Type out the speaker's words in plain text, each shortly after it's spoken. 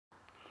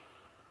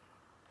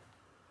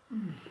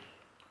Mm.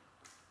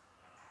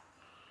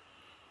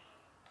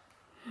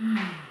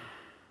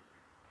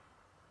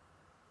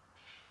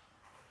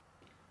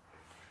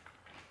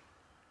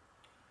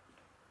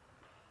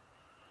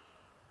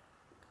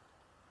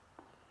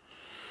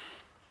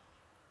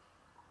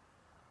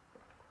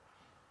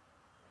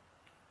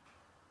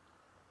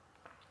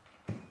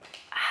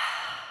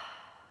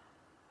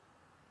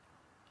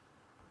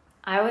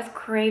 I was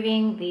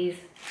craving these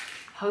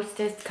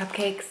Hostess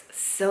cupcakes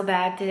so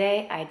bad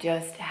today, I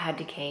just had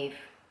to cave.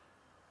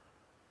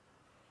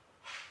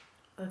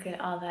 Look at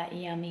all that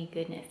yummy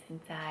goodness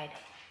inside.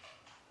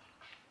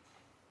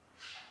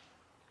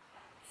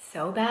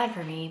 So bad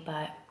for me,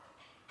 but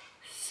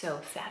so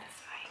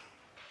satisfying.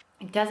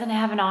 It doesn't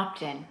have an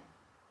opt-in,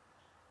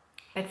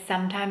 but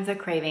sometimes a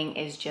craving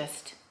is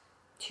just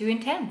too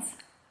intense.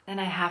 Then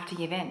I have to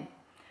give in.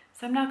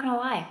 So I'm not gonna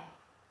lie,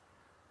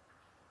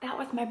 that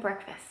was my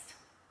breakfast.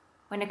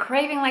 When a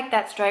craving like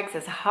that strikes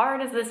as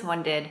hard as this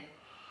one did,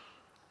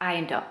 I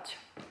indulge.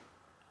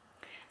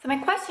 So my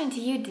question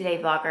to you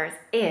today, vloggers,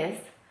 is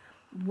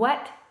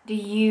what do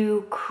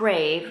you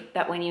crave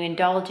that when you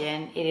indulge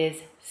in, it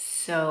is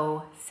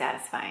so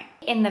satisfying?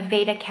 In the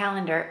Veda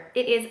calendar,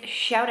 it is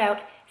Shout Out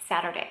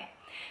Saturday.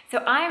 So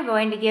I'm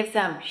going to give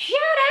some shout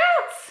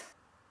outs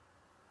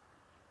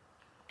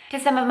to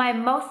some of my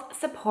most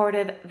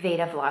supportive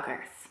Veda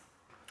vloggers.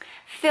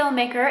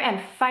 Filmmaker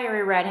and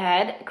fiery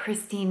redhead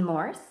Christine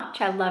Morse,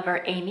 child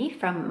lover Amy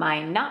from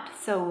My Not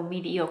So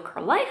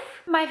Mediocre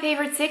Life, my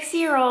favorite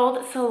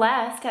 60-year-old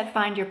Celeste at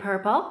Find Your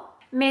Purple,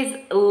 Ms.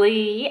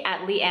 Leigh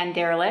at Leigh Ann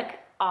Derelik,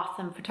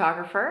 awesome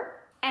photographer,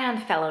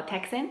 and fellow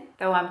Texan,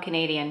 though I'm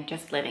Canadian,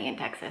 just living in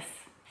Texas.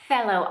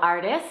 Fellow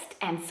artist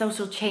and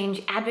social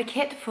change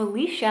advocate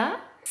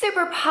Felicia,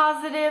 super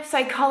positive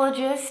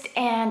psychologist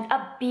and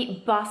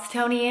upbeat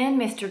Bostonian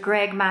Mr.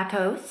 Greg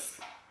Matos,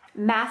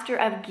 master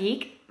of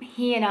Geek.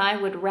 He and I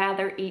would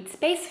rather eat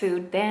space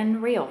food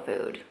than real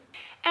food.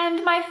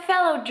 And my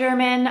fellow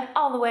German,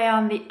 all the way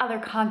on the other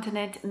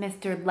continent,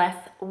 Mr. Les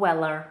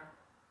Weller.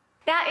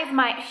 That is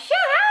my shout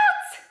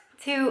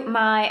out to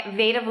my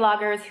Veda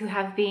vloggers who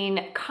have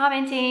been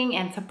commenting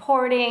and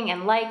supporting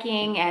and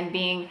liking and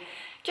being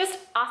just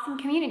awesome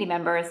community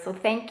members. So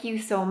thank you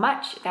so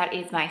much. That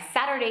is my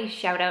Saturday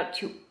shout out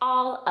to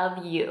all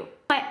of you.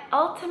 My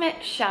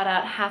ultimate shout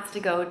out has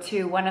to go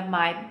to one of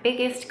my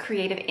biggest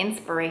creative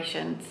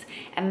inspirations,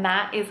 and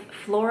that is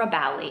Flora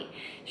Bowley.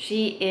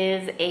 She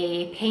is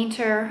a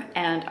painter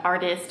and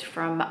artist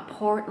from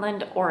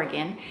Portland,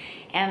 Oregon,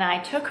 and I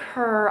took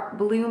her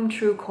Bloom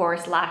True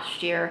course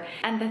last year,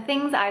 and the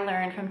things I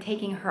learned from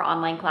taking her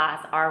online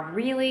class are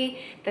really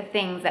the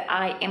things that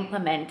I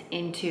implement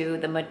into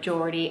the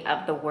majority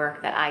of the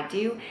work that I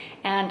do,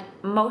 and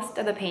most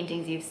of the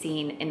paintings you've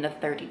seen in the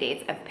 30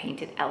 Days of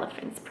Painted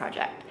Elephants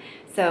project.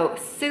 So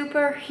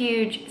super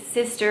huge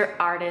sister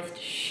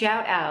artist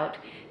shout out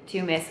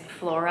to Miss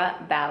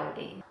Flora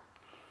Bowley.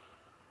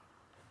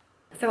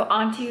 So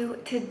on to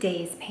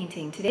today's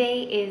painting.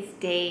 Today is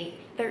day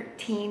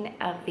 13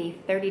 of the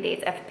 30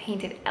 Days of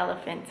Painted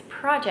Elephants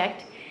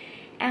project,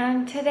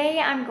 and today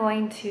I'm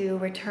going to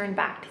return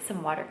back to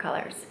some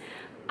watercolors.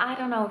 I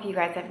don't know if you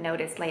guys have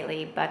noticed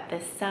lately, but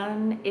the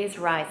sun is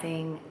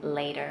rising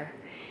later,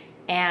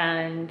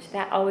 and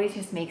that always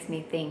just makes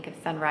me think of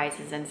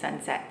sunrises and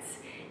sunsets.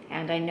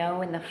 And I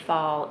know in the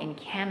fall in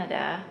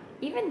Canada,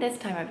 even this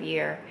time of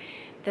year,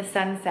 the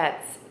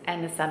sunsets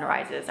and the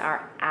sunrises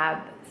are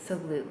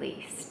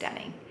absolutely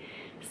stunning.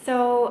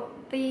 So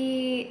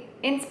the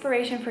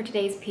inspiration for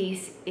today's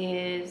piece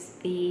is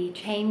the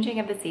changing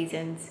of the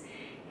seasons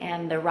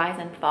and the rise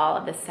and fall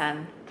of the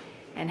sun,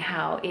 and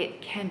how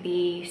it can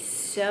be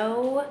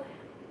so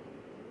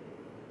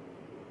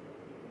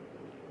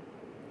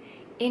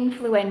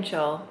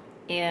influential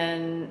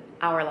in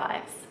our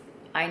lives.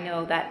 I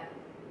know that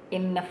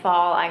in the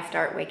fall, I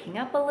start waking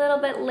up a little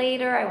bit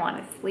later. I want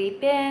to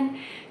sleep in.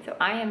 So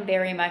I am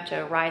very much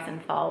a rise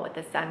and fall with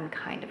the sun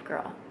kind of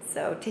girl.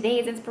 So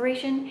today's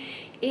inspiration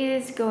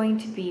is going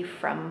to be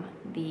from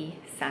the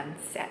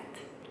sunset.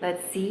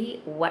 Let's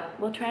see what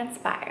will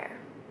transpire.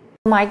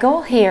 My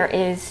goal here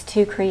is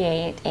to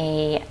create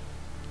an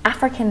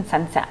African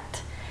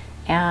sunset.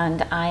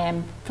 And I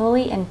am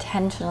fully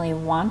intentionally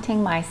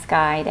wanting my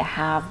sky to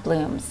have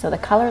blooms. So the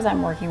colors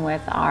I'm working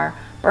with are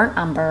burnt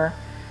umber,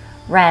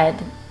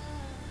 red,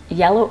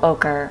 yellow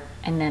ochre,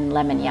 and then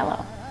lemon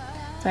yellow.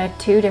 So I have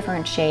two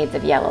different shades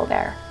of yellow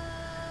there.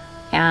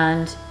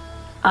 And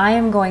I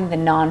am going the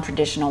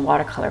non-traditional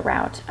watercolor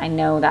route. I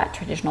know that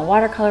traditional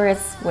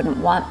watercolorists wouldn't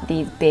want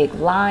these big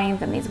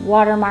lines and these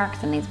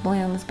watermarks and these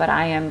blooms, but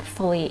I am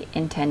fully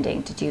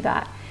intending to do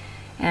that.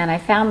 And I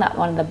found that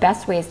one of the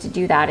best ways to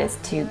do that is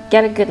to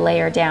get a good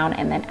layer down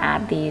and then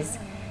add these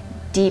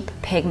deep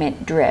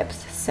pigment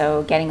drips.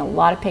 So getting a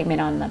lot of pigment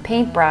on the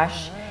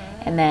paintbrush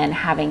and then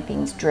having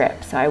things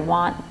drip. So I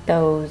want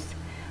those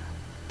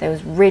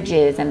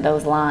ridges and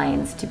those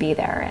lines to be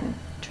there. And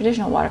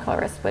traditional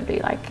watercolorists would be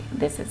like,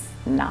 this is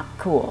not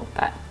cool,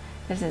 but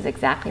this is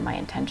exactly my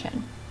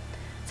intention.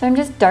 So I'm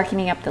just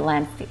darkening up the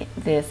lens,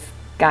 this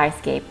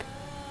skyscape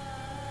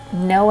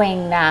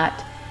knowing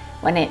that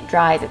when it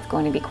dries it's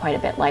going to be quite a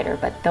bit lighter,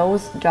 but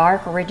those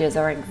dark ridges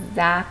are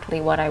exactly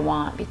what I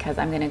want because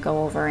I'm going to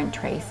go over and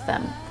trace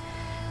them.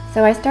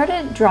 So I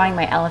started drawing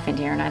my elephant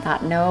here and I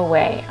thought, no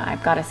way,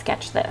 I've got to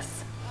sketch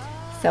this.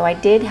 So I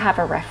did have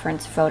a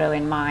reference photo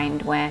in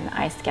mind when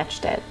I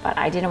sketched it, but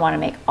I didn't want to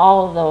make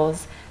all of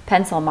those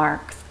pencil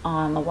marks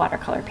on the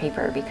watercolor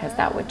paper because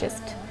that would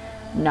just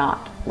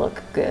not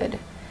look good.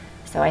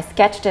 So I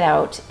sketched it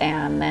out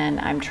and then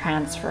I'm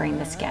transferring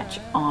the sketch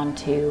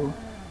onto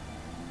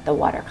the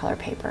watercolor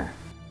paper.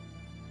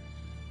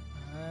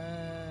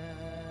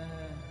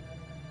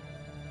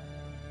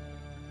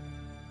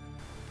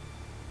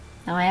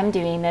 Now I am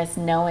doing this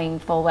knowing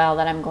full well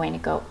that I'm going to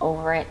go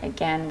over it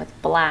again with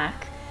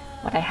black.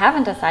 What I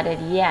haven't decided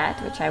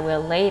yet, which I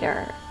will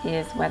later,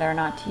 is whether or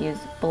not to use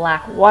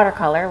black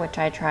watercolor, which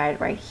I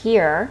tried right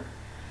here,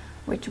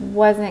 which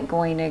wasn't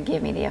going to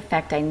give me the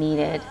effect I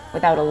needed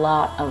without a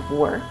lot of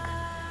work.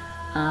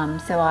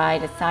 So I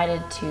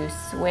decided to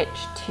switch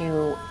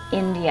to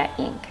India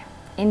ink.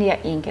 India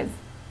ink is,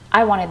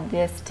 I wanted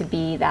this to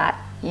be that,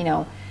 you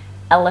know,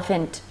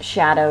 elephant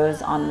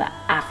shadows on the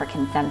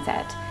African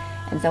sunset.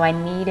 And so I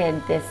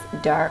needed this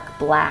dark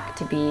black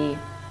to be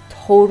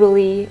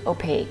totally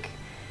opaque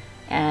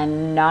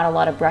and not a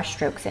lot of brush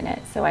strokes in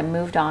it. So I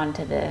moved on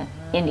to the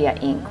India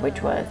ink,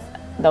 which was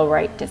the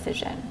right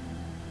decision.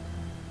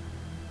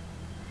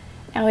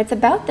 Now it's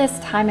about this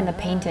time in the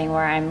painting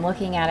where I'm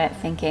looking at it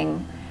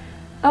thinking,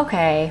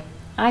 okay,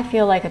 I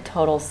feel like a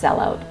total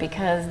sellout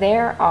because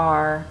there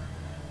are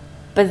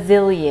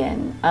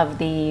bazillion of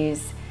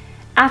these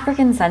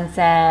African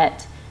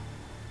sunset,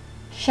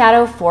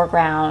 shadow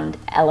foreground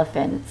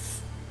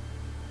elephants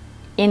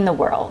in the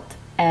world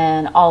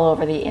and all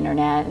over the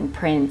internet and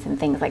prints and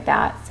things like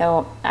that.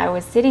 So I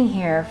was sitting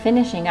here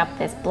finishing up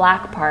this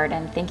black part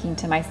and thinking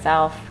to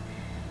myself,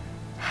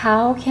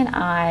 how can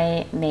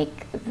I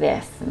make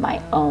this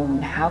my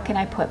own? How can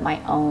I put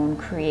my own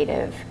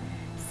creative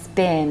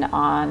spin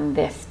on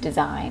this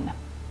design?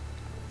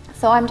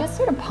 So I'm just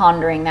sort of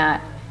pondering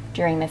that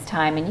during this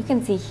time, and you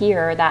can see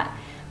here that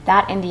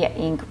that India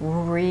ink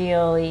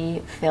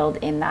really filled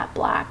in that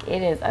black.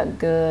 It is a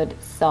good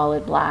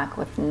solid black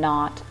with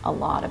not a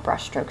lot of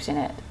brush strokes in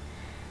it.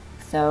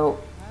 So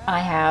I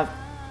have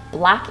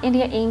black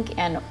India ink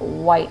and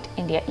white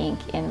India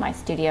ink in my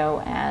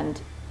studio,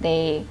 and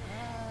they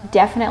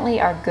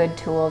definitely are good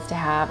tools to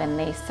have, and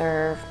they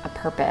serve a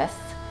purpose,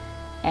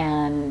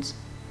 and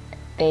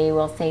they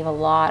will save a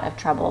lot of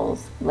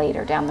troubles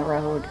later down the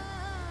road.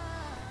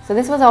 So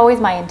this was always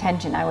my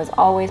intention. I was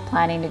always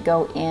planning to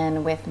go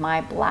in with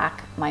my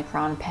black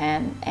micron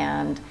pen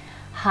and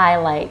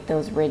highlight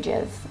those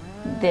ridges.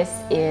 This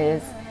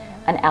is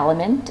an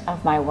element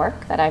of my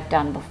work that I've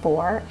done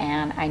before,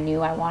 and I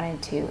knew I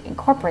wanted to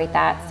incorporate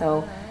that,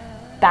 so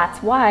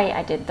that's why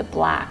I did the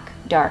black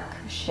dark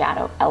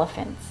shadow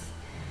elephants.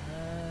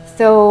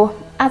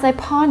 So as I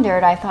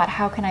pondered, I thought,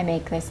 how can I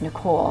make this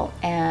Nicole?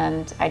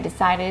 And I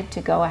decided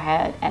to go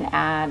ahead and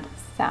add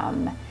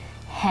some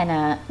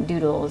henna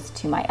doodles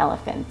to my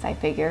elephants. I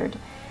figured,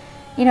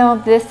 you know,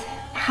 this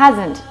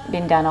hasn't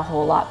been done a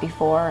whole lot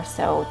before,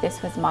 so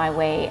this was my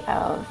way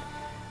of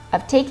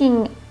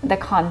taking the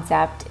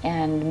concept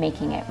and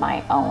making it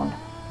my own.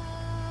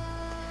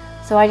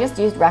 So I just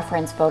used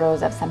reference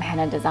photos of some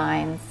henna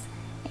designs,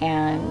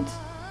 and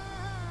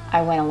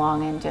I went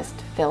along and just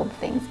filled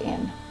things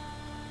in.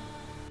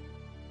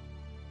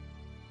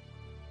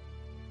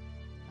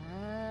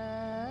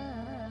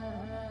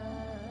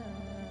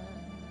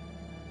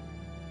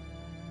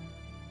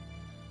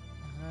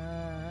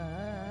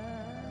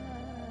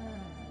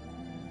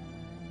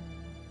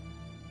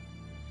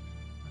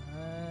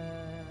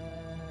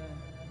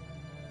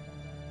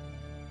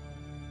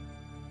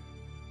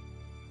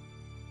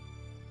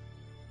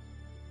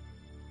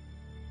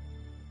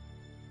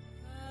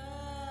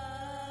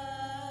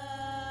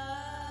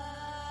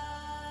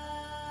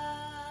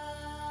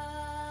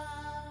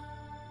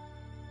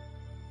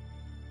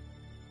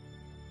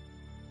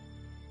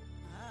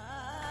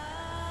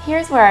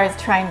 Here's where I was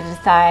trying to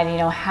decide, you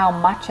know, how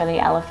much of the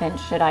elephant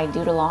should I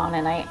doodle on,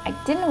 and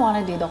I didn't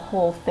want to do the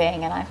whole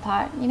thing, and I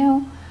thought, you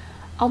know,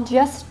 I'll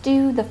just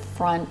do the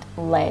front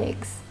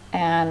legs,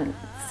 and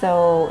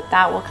so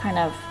that will kind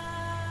of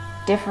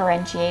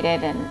differentiate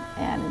it,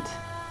 and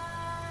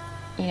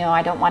you know,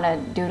 I don't want to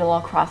doodle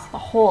across the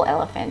whole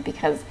elephant,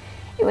 because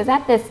it was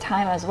at this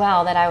time as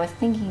well that I was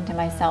thinking to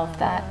myself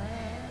that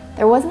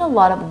there wasn't a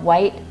lot of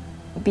white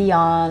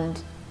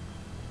beyond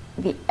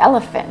the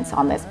elephants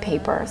on this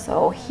paper.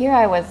 So here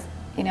I was,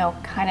 you know,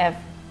 kind of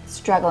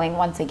struggling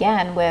once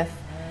again with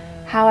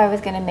how I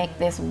was going to make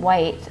this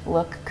white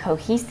look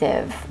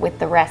cohesive with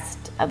the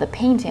rest of the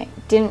painting.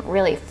 It didn't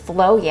really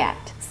flow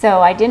yet.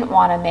 So I didn't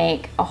want to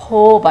make a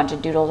whole bunch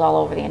of doodles all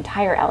over the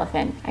entire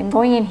elephant. I'm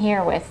going in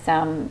here with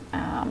some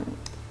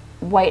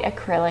white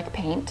acrylic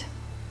paint,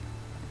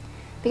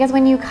 because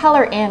when you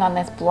color in on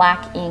this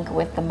black ink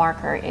with the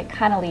marker, it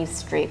kind of leaves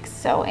streaks.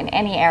 So in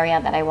any area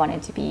that I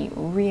wanted to be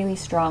really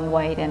strong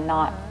white and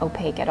not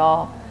opaque at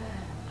all,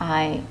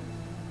 I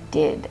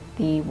did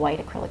the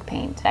white acrylic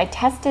paint. I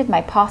tested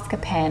my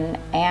Posca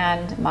pen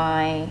and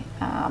my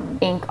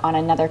ink on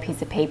another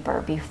piece of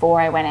paper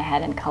before I went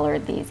ahead and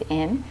colored these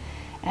in,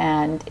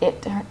 and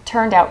it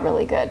turned out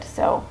really good.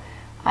 So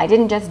I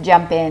didn't just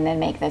jump in and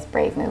make this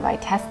brave move, I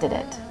tested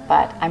it.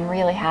 But I'm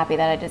really happy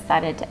that I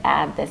decided to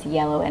add this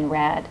yellow and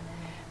red,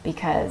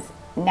 because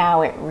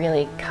now it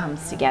really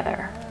comes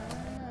together.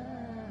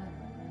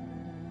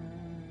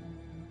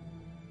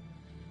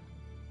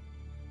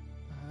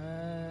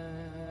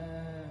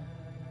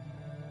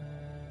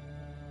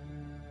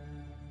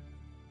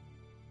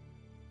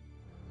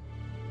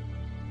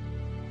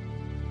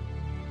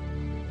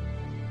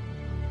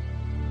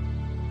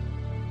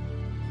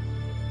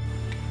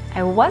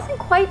 I wasn't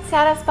quite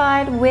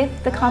satisfied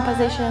with the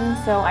composition,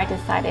 so I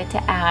decided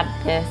to add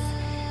this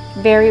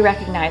very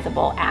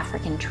recognizable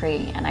African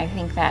tree, and I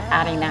think that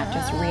adding that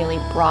just really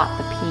brought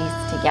the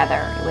piece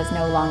together. It was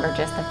no longer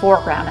just the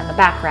foreground and the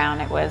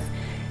background, it was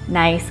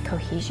nice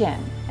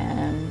cohesion,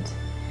 and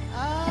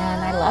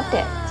I loved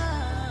it.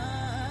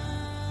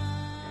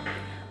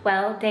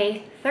 Well,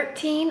 day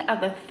 13 of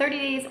the 30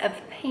 Days of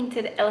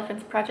Painted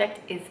Elephants project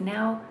is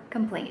now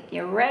complete.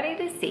 You're ready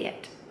to see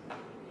it.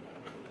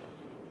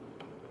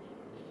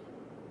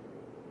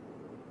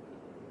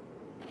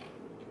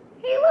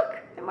 Hey look,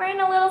 I'm wearing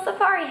a little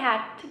safari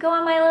hat to go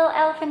on my little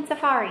elephant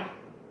safari.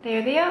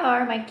 There they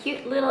are, my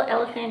cute little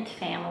elephant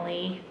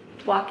family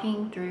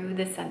walking through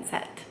the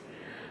sunset.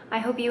 I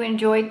hope you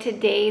enjoyed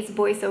today's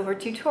voiceover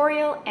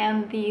tutorial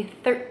and the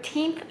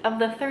 13th of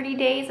the 30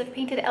 Days of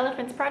Painted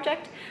Elephants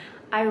project.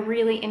 I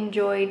really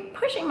enjoyed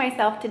pushing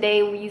myself today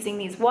using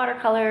these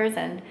watercolors,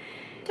 and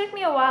it took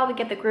me a while to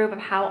get the groove of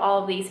how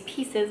all of these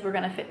pieces were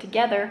going to fit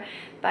together,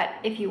 but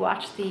if you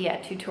watched the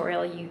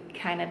tutorial, you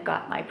kind of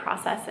got my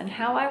process and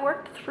how I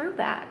worked through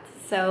that.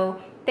 So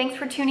thanks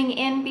for tuning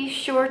in. Be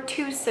sure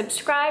to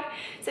subscribe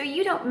so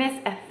you don't miss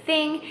a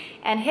thing,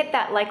 and hit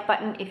that like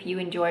button if you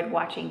enjoyed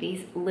watching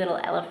these little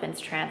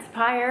elephants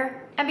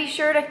transpire. And be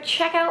sure to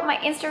check out my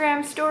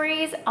Instagram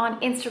stories on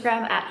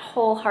Instagram at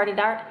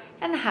WholeheartedArt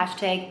and the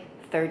hashtag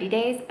 30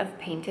 Days of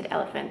Painted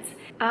Elephants.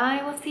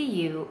 I will see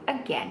you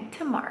again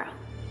tomorrow.